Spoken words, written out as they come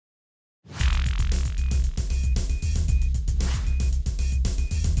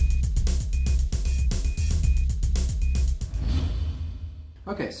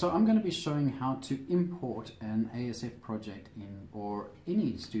Okay, so I'm going to be showing how to import an ASF project or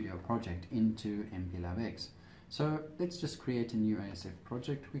any studio project into MPLAB X. So let's just create a new ASF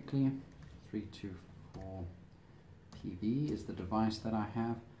project quickly. 324 PB is the device that I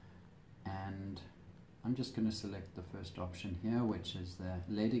have, and I'm just going to select the first option here, which is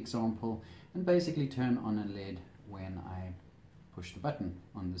the LED example, and basically turn on a LED when I push the button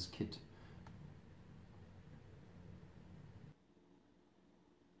on this kit.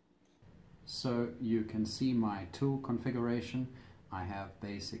 So you can see my tool configuration. I have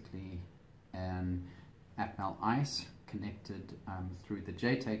basically an AVR ICE connected through the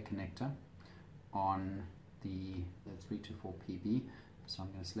JTAG connector on the 324 PB. So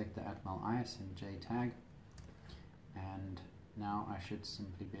I'm going to select the AVR ICE and JTAG, and now I should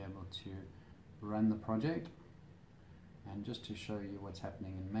simply be able to run the project. And just to show you what's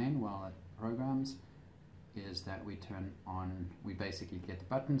happening in main while it programs, is that we basically get the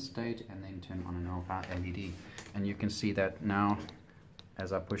button state and then turn on an alpha LED. And you can see that now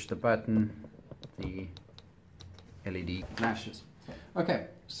as I push the button, the LED flashes. Okay,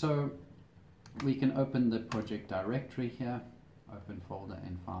 so we can open the project directory here, open folder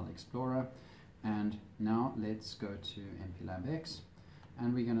in File Explorer, and now let's go to MPLAB X,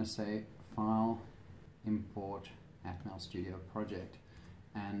 and we're going to say File, Import, Atmel Studio Project,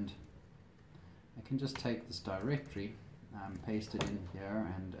 and I can just take this directory, paste it in here,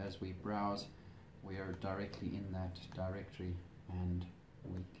 and as we browse, we are directly in that directory, and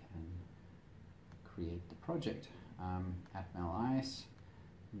we can create the project. Atmel ICE.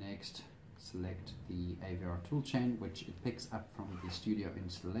 Next, select the AVR toolchain, which it picks up from the studio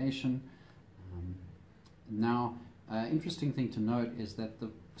installation. Now, interesting thing to note is that the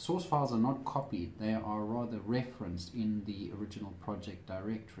source files are not copied; they are rather referenced in the original project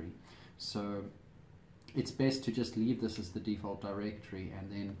directory. So it's best to just leave this as the default directory,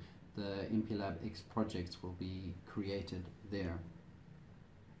 and then the MPLAB X projects will be created there.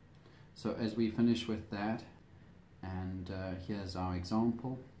 So as we finish with that, and here's our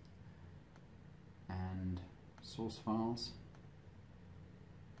example and source files.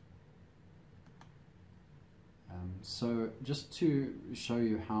 So just to show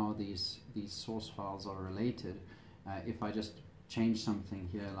you how these source files are related, if I just change something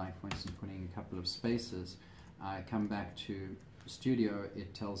here, like for instance putting a couple of spaces, I come back to Studio,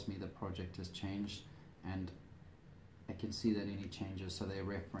 it tells me the project has changed, and I can see that any changes, so they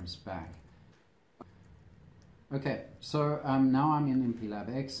reference back. Okay, so now I'm in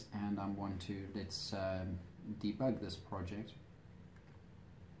MPLAB X, and let's debug this project,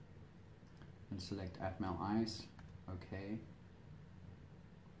 and select Atmel ICE. Okay.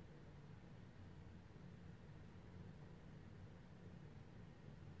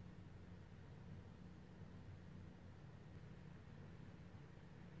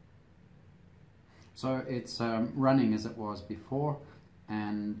 So it's running as it was before,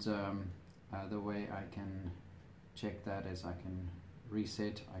 and the way I can check that is I can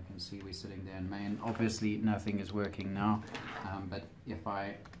reset. I can see we're sitting there in main. Obviously nothing is working now, but if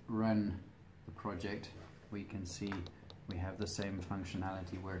I run the project, we can see we have the same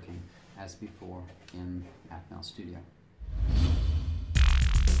functionality working as before in Atmel Studio.